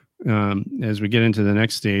 as we get into the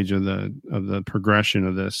next stage of the progression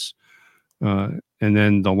of this, and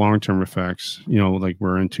then the long-term effects, like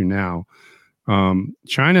we're into now,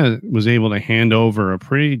 China was able to hand over a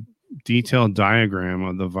pretty detailed diagram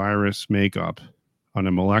of the virus makeup on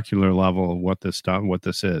a molecular level of what this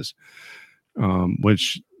is,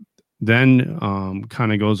 which then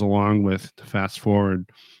kind of goes along with the fast forward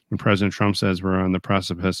when President Trump says we're on the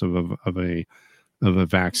precipice of a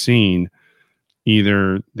vaccine.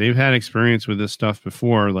 Either they've had experience with this stuff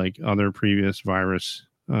before, like other previous virus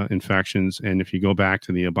infections. And if you go back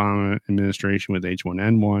to the Obama administration with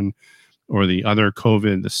H1N1 or the other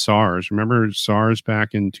COVID, the SARS, remember SARS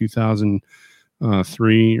back in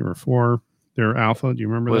 2003 or 4, their alpha? Do you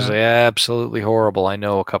remember It was that? absolutely horrible. I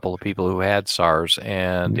know a couple of people who had SARS,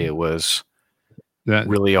 and it was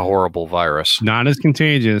really a horrible virus. Not as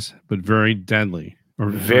contagious, but very deadly.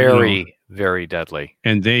 Very, very deadly.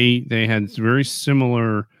 And they had very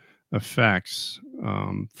similar effects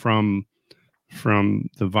from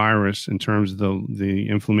the virus in terms of the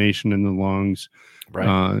inflammation in the lungs, right?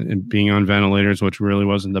 And being on ventilators, which really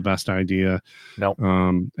wasn't the best idea. No.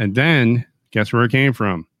 And then guess where it came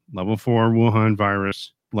from? Level 4 Wuhan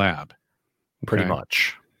virus lab. Okay? Pretty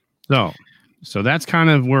much. So that's kind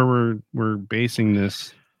of where we're basing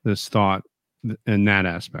this thought in that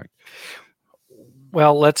aspect.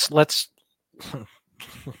 Well, let's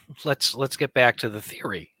get back to the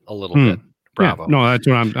theory a little bit. Bravo. Yeah, no, that's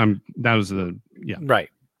what that was the right.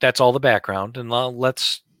 That's all the background, and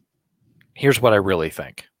here's what I really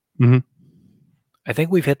think. Mm-hmm. I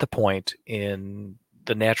think we've hit the point in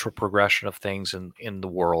the natural progression of things in the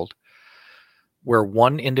world where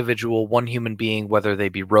one individual, one human being, whether they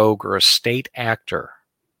be rogue or a state actor,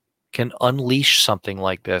 can unleash something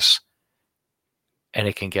like this, and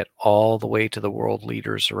it can get all the way to the world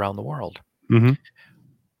leaders around the world. Mm-hmm.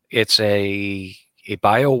 It's a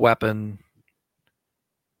bioweapon.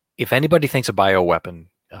 If anybody thinks a bioweapon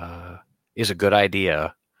is a good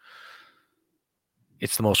idea,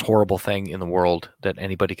 it's the most horrible thing in the world that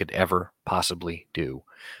anybody could ever possibly do.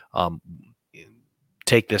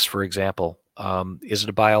 Take this, for example. Is it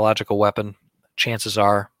a biological weapon? Chances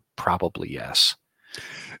are probably yes.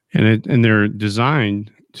 And they're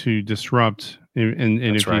designed to disrupt. And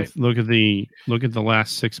if you look at the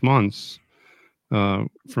last 6 months from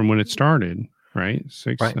when it started, right?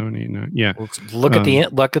 6, 7, 8, 9. Yeah. Look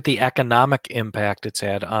at the economic impact it's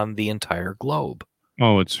had on the entire globe.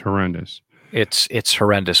 Oh, it's horrendous. It's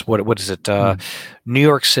horrendous. What is it? New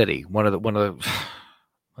York City, one of the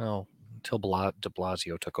well, until de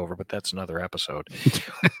Blasio took over, but that's another episode.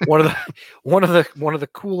 one of the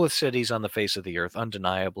coolest cities on the face of the earth,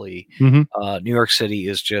 undeniably. Mm-hmm. New York City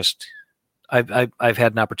is just. I've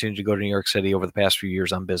had an opportunity to go to New York City over the past few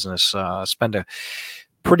years on business. Spend a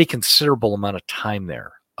pretty considerable amount of time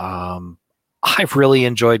there. I've really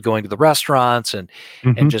enjoyed going to the restaurants and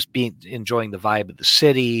just enjoying the vibe of the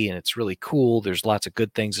city, and it's really cool. There's lots of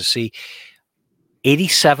good things to see.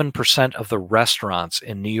 87% of the restaurants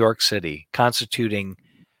in New York City, constituting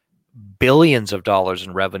billions of dollars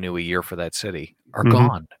in revenue a year for that city, are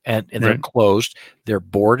gone, and they're closed. They're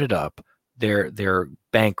boarded up. They're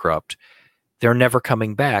bankrupt. They're never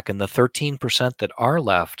coming back. And the 13% that are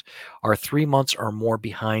left are 3 months or more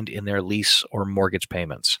behind in their lease or mortgage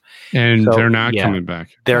payments. And so, they're not coming back.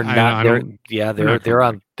 They're not. They're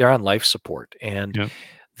on life support. And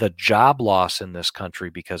the job loss in this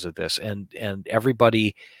country because of this, and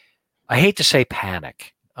everybody, I hate to say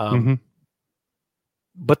panic, but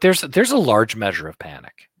there's a large measure of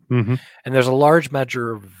panic, and there's a large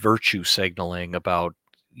measure of virtue signaling about,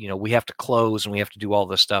 we have to close and we have to do all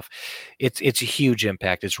this stuff. It's a huge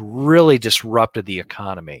impact. It's really disrupted the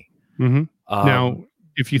economy. Now,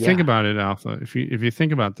 if you think about it, Alpha, if you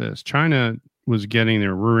think about this, China was getting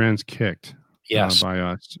their rear ends kicked by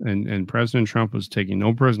us, and President Trump was taking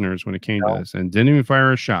no prisoners when it came to this, and didn't even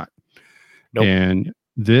fire a shot. And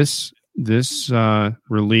this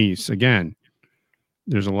release, again,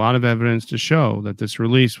 there's a lot of evidence to show that this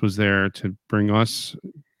release was there to bring us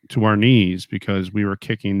to our knees because we were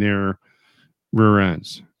kicking their rear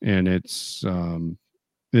ends. And it's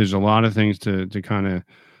there's a lot of things to kind of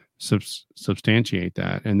substantiate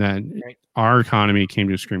that, and that our economy came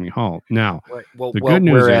to a screaming halt. Now, the good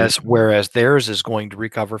news whereas theirs is going to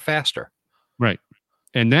recover faster. Right.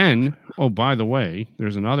 And then, oh, by the way,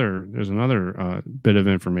 there's another bit of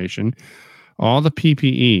information. All the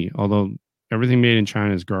PPE, although everything made in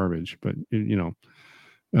China is garbage, but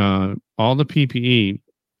all the PPE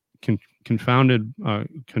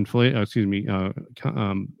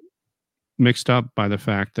mixed up by the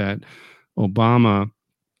fact that Obama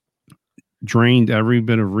drained every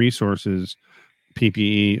bit of resources,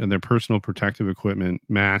 PPE, and their personal protective equipment,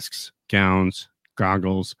 masks, gowns,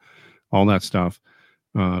 goggles, all that stuff.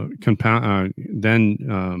 Then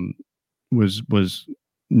was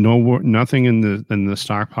nothing in the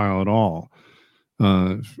stockpile at all.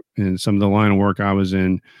 In some of the line of work I was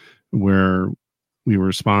in, where we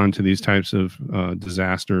respond to these types of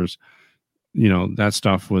disasters, that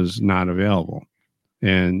stuff was not available.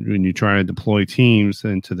 And when you try to deploy teams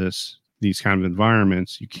into these kind of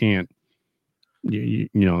environments, you can't.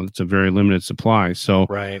 It's a very limited supply. So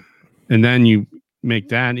right. And then you make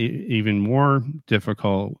that even more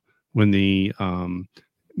difficult when the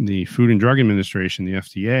Food and Drug Administration, the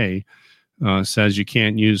FDA, says you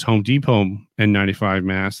can't use Home Depot N95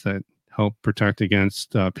 masks that help protect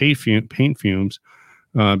against paint fumes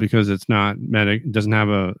because it's not doesn't have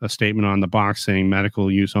a statement on the box saying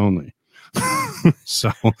medical use only.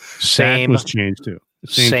 So that was changed too.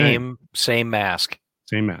 Same mask.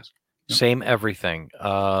 Same mask. Yep. Same everything.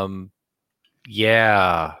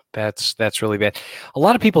 Yeah, that's really bad. A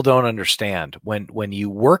lot of people don't understand when you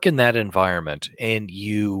work in that environment and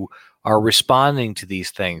you are responding to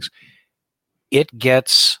these things, it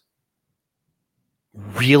gets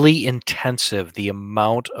really intensive, the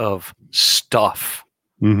amount of stuff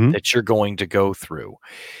that you're going to go through.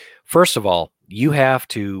 First of all,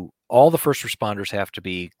 all the first responders have to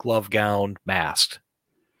be glove, gown, masked,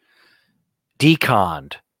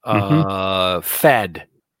 deconned, fed,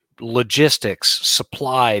 logistics,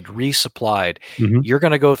 supplied, resupplied. You're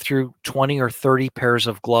going to go through 20 or 30 pairs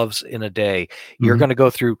of gloves in a day. You're going to go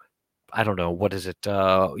through, I don't know, what is it?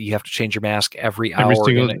 You have to change your mask every hour.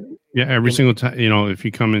 Every single time. If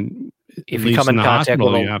you come in, if you come in contact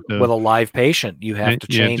with a live patient, you have to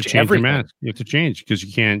change everything. Your mask. You have to change because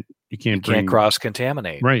you can't cross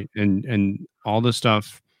contaminate. Right, and all this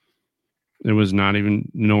stuff, it was not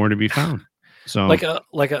even nowhere to be found. So like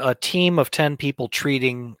a team of 10 people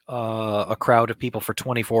treating a crowd of people for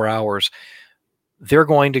 24 hours, they're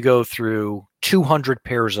going to go through 200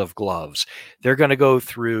 pairs of gloves. They're going to go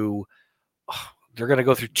through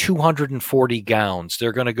 240 gowns.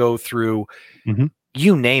 They're going to go through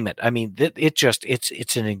you name it. I mean,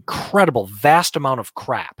 it's an incredible, vast amount of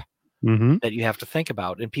crap that you have to think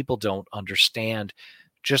about, and people don't understand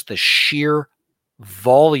just the sheer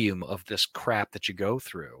volume of this crap that you go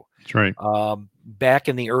through. That's right. Back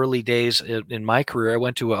in the early days in my career,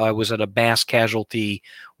 I was at a mass casualty,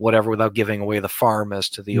 whatever, without giving away the farm as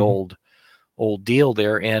to the old deal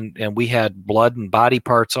there, and we had blood and body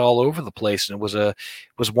parts all over the place, and it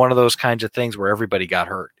was one of those kinds of things where everybody got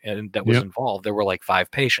hurt and that was involved. There were like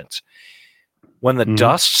 5 patients. When the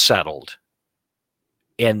dust settled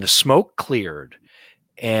and the smoke cleared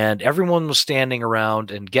and everyone was standing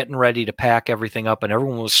around and getting ready to pack everything up, and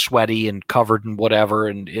everyone was sweaty and covered and whatever,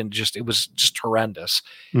 and it was just horrendous.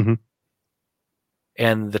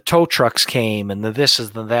 And the tow trucks came, and the this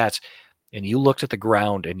is the that, and you looked at the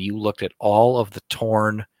ground, and you looked at all of the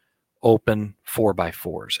torn, open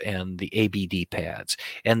 4x4s, and the ABD pads,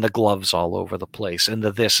 and the gloves all over the place, and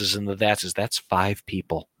the this is and the that's is. That's 5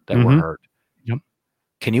 people that were hurt. Yep.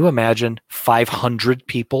 Can you imagine 500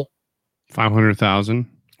 people? 500,000,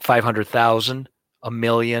 1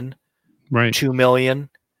 million, right? 2 million.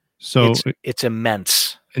 So it's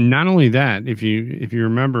immense. And not only that, if you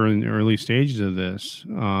remember in the early stages of this,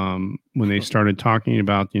 when they started talking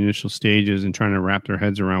about the initial stages and trying to wrap their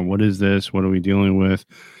heads around what is this, what are we dealing with,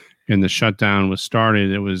 and the shutdown was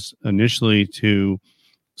started, it was initially to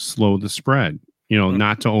slow the spread,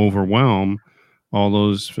 not to overwhelm all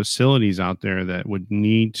those facilities out there that would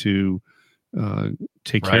need to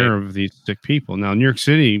take care of these sick people. Now, New York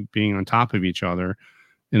City being on top of each other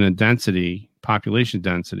in a population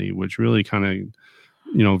density, which really kind of,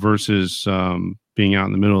 versus being out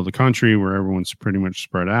in the middle of the country where everyone's pretty much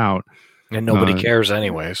spread out. And nobody cares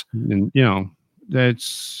anyways. And, the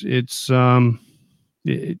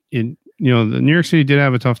New York City did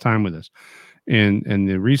have a tough time with this. And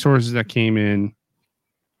the resources that came in,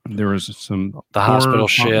 there was the hospital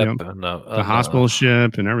ship and the hospital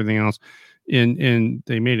ship and everything else. And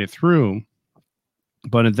they made it through.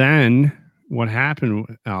 But then what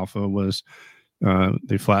happened, Alpha, was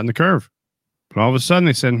they flattened the curve. But all of a sudden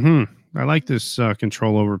they said, I like this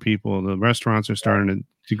control over people. The restaurants are starting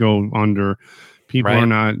to go under. People are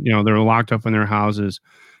not, they're locked up in their houses.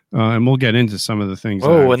 And we'll get into some of the things.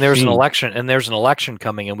 And there's an election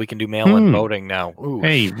coming, and we can do mail-in voting now. Ooh.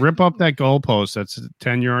 Hey, rip up that goalpost that's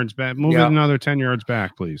 10 yards back. Move it another 10 yards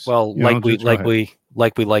back, please. Well, we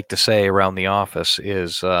like to say around the office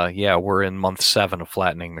is, we're in month 7 of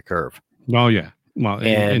flattening the curve. Oh yeah. Well,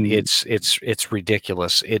 and it's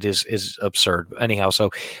ridiculous. It is absurd. Anyhow,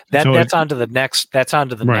 so that's on to the next. That's on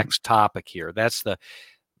to the next topic here. That's the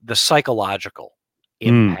psychological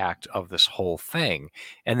impact of this whole thing.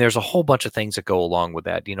 And there's a whole bunch of things that go along with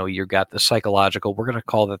that. You've got the psychological. We're going to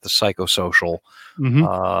call that the psychosocial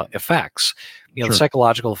effects. The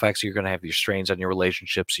psychological effects. You're going to have your strains on your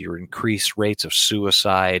relationships, your increased rates of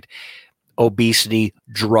suicide, obesity,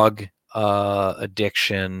 drug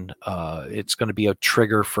addiction. It's going to be a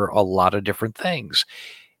trigger for a lot of different things,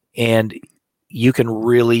 and you can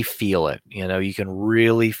really feel it. You can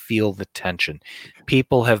really feel the tension.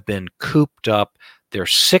 People have been cooped up. They're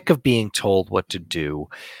sick of being told what to do.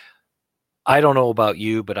 I don't know about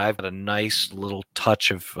you, but I've got a nice little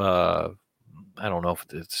touch of I don't know if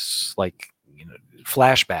it's like,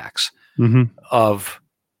 flashbacks of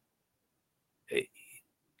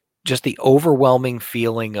just the overwhelming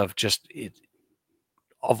feeling of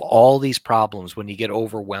of all these problems when you get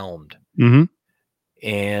overwhelmed.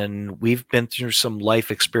 And we've been through some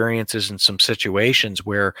life experiences and some situations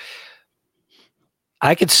where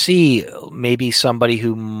I could see maybe somebody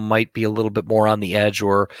who might be a little bit more on the edge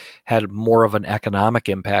or had more of an economic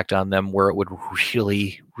impact on them, where it would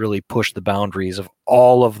really, really push the boundaries of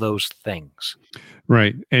all of those things.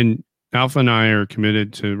 Right. And Alpha and I are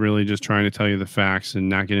committed to really just trying to tell you the facts and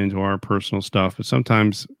not get into our personal stuff. But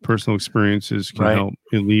sometimes personal experiences can help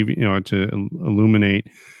to illuminate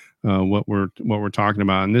what we're talking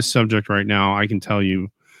about. And this subject right now, I can tell you,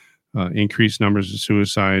 increased numbers of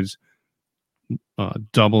suicides,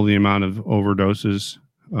 double the amount of overdoses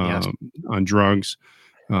on drugs,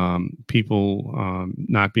 people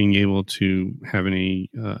not being able to have any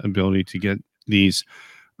ability to get these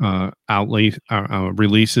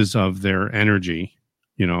releases of their energy,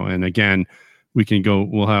 and again,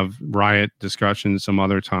 we'll have riot discussions some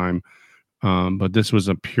other time. But this was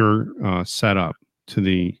a pure setup to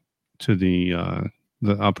the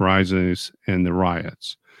uprisings and the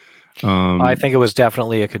riots. I think it was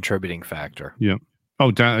definitely a contributing factor. Yeah.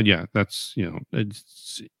 Oh, yeah. That's, it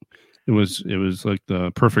was like the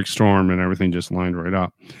perfect storm, and everything just lined right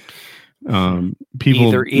up.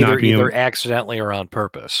 People either accidentally or on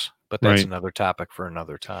purpose, but that's another topic for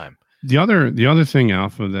another time. The other thing,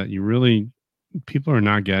 Alpha, that people are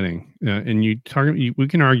not getting, and we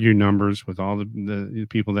can argue numbers with all the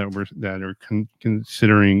people that are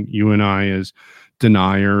considering you and I as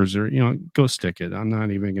deniers, or go stick it. I'm not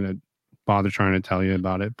even going to bother trying to tell you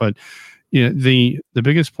about it. But the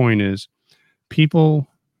biggest point is people,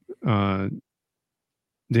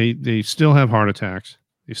 they still have heart attacks.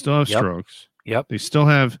 They still have strokes. Yep. They still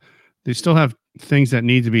have things that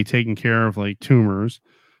need to be taken care of, like tumors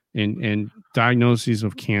and diagnoses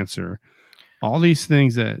of cancer. All these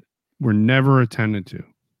things that were never attended to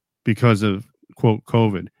because of, quote,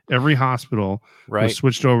 COVID. Every hospital was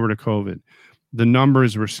switched over to COVID. The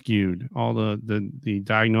numbers were skewed. All the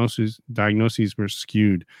diagnoses were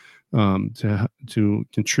skewed to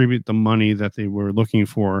contribute the money that they were looking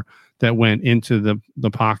for, that went into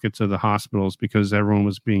the pockets of the hospitals, because everyone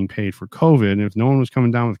was being paid for COVID. And if no one was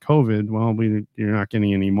coming down with COVID, well, you're not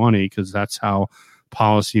getting any money, because that's how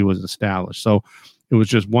policy was established. So it was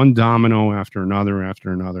just one domino after another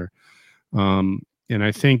after another. And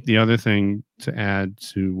I think the other thing to add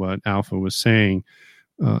to what Alpha was saying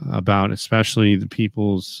about, especially the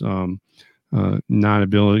people's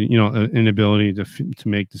inability to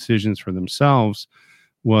make decisions for themselves,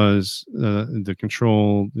 was the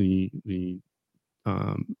control, the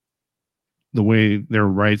way their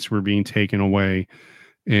rights were being taken away,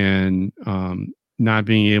 and not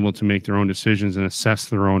being able to make their own decisions and assess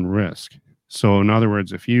their own risk. So in other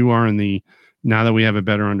words, if you are now that we have a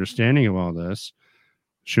better understanding of all this,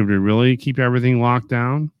 should we really keep everything locked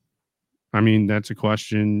down? I mean, that's a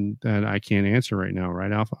question that I can't answer right now,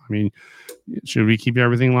 right, Alpha? I mean, should we keep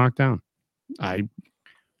everything locked down?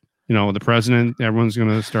 The president, everyone's going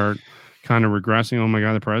to start kind of regressing. Oh my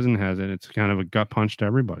God, the president has it. It's kind of a gut punch to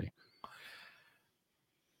everybody.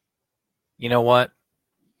 You know what?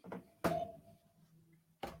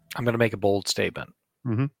 I'm going to make a bold statement.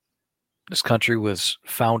 Mm-hmm. This country was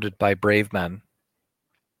founded by brave men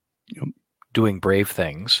doing brave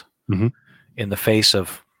things in the face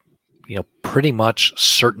of, pretty much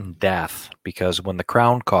certain death, because when the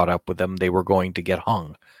crown caught up with them, they were going to get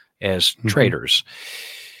hung as traitors.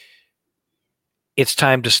 It's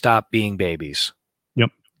time to stop being babies.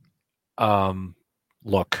 Yep.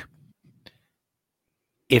 Look,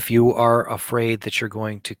 if you are afraid that you're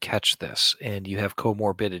going to catch this and you have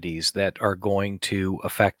comorbidities that are going to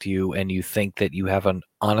affect you, and you think that you have an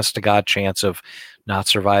honest to God chance of not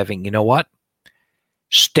surviving, you know what?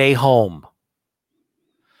 Stay home.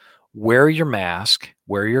 Wear your mask,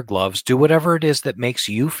 wear your gloves, do whatever it is that makes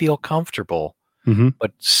you feel comfortable,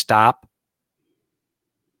 but stop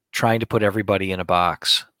trying to put everybody in a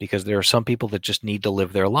box, because there are some people that just need to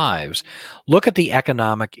live their lives. Look at the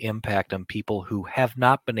economic impact on people who have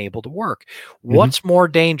not been able to work. What's more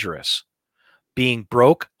dangerous? Being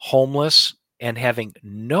broke, homeless, and having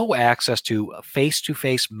no access to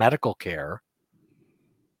face-to-face medical care,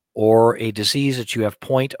 or a disease that you have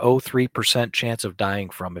 0.03% chance of dying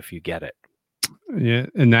from if you get it. Yeah,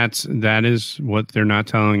 and that is what they're not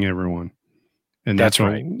telling everyone. And that's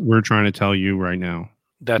what we're trying to tell you right now.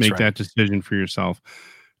 Make that decision for yourself.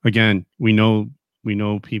 Again, we know We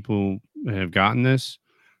know people have gotten this.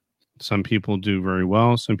 Some people do very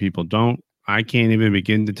well. Some people don't. I can't even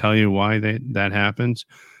begin to tell you why that happens.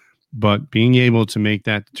 But being able to make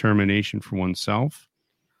that determination for oneself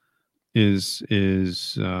is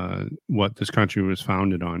what this country was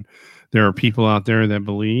founded on. There are people out there that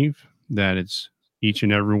believe that it's each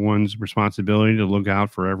and everyone's responsibility to look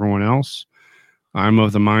out for everyone else. I'm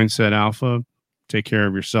of the mindset alpha, take care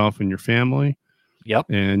of yourself and your family. Yep.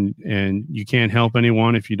 And you can't help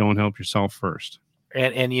anyone if you don't help yourself first.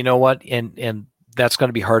 And you know what? And that's going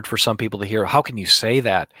to be hard for some people to hear. How can you say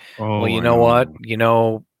that? Oh, well, you know what? You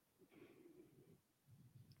know,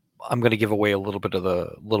 I'm going to give away a little bit of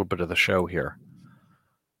the show here.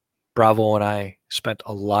 Bravo and I spent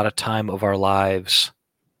a lot of time of our lives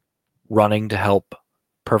running to help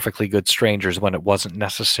perfectly good strangers when it wasn't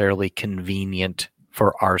necessarily convenient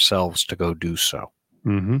for ourselves to go do so.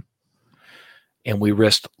 Mm-hmm. And we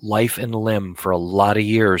risked life and limb for a lot of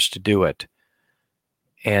years to do it.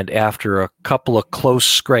 And after a couple of close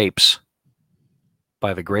scrapes,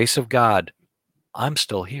 by the grace of God, I'm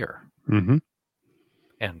still here. Mm-hmm.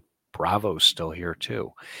 And Bravo's still here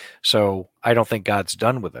too. So I don't think God's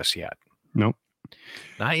done with us yet. Nope.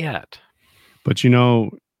 Not yet. But you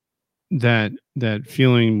know, that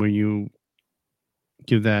feeling when you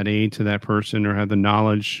give that aid to that person or have the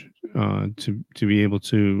knowledge to be able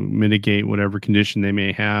to mitigate whatever condition they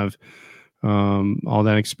may have, all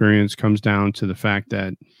that experience comes down to the fact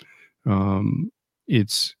that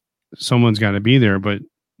it's someone's got to be there, but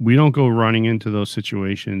we don't go running into those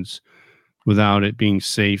situations without it being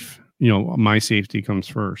safe. You know, my safety comes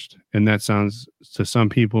first, and that sounds to some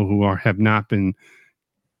people who have not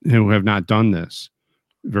done this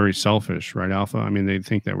very selfish, right, Alpha? I mean, they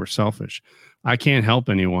think that we're selfish. I can't help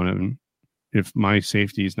anyone if my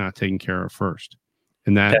safety is not taken care of first,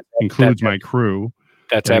 and that includes my crew.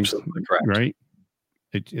 That's absolutely correct, right?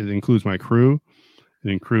 It includes my crew. It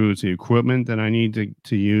includes the equipment that I need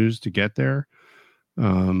to use to get there.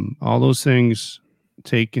 All those things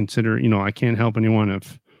you know, I can't help anyone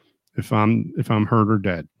if I'm hurt or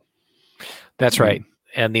dead. That's right.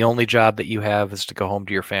 And the only job that you have is to go home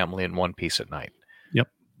to your family in one piece at night. Yep.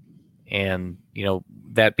 And, you know,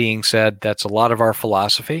 that being said, that's a lot of our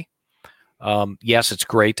philosophy. Yes, it's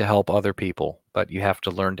great to help other people, but you have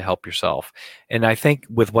to learn to help yourself. And I think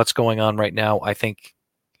with what's going on right now, I think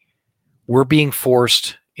we're being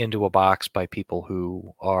forced into a box by people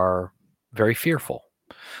who are very fearful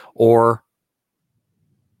or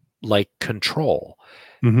like control.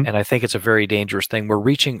 Mm-hmm. And I think it's a very dangerous thing. We're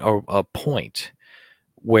reaching a point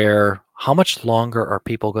where how much longer are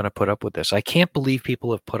people going to put up with this? I can't believe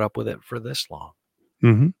people have put up with it for this long.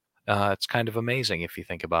 Mm-hmm. It's kind of amazing if you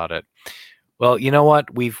think about it. Well, you know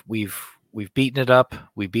what? We've beaten it up.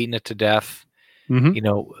 We've beaten it to death. Mm-hmm. You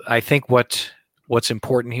know, I think what's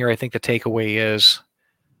important here, I think the takeaway is,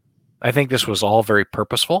 I think this was all very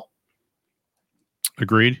purposeful.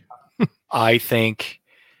 Agreed. I think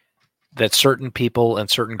that certain people and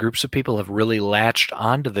certain groups of people have really latched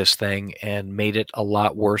onto this thing and made it a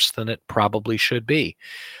lot worse than it probably should be,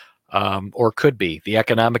 or could be. The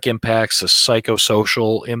economic impacts, the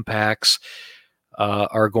psychosocial impacts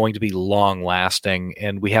are going to be long-lasting,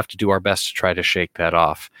 and we have to do our best to try to shake that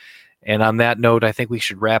off. And on that note, I think we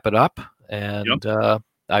should wrap it up. And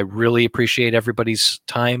I really appreciate everybody's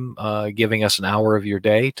time giving us an hour of your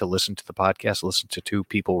day to listen to the podcast, listen to two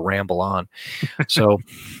people ramble on. So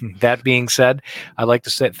that being said, I'd like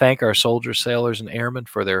to thank our soldiers, sailors, and airmen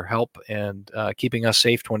for their help and keeping us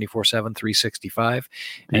safe 24/7, 365.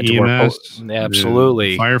 And the EMS,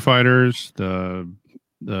 absolutely. The firefighters,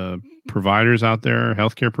 the providers out there,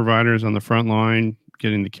 healthcare providers on the front line,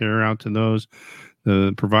 getting the care out to those,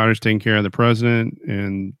 the providers taking care of the president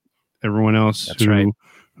and everyone else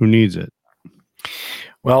who needs it.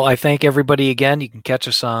 Well, I thank everybody again. You can catch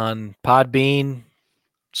us on Podbean,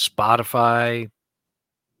 Spotify,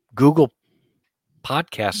 Google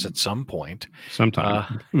Podcasts at some point.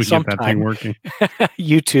 Sometime we get that thing working.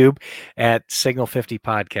 YouTube at Signal 50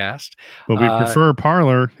 Podcast. But we prefer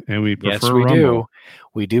Parler and we prefer Rumble.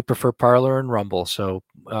 We do prefer Parler and Rumble. So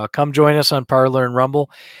come join us on Parler and Rumble.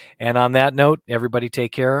 And on that note, everybody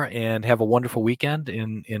take care and have a wonderful weekend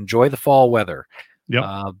and enjoy the fall weather.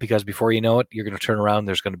 Yep. Because before you know it, you're going to turn around.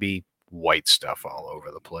 There's going to be white stuff all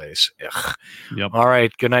over the place. Ugh. Yep. All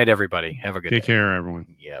right. Good night, everybody. Have a good day. Take care,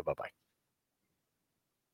 everyone. Yeah. Bye-bye.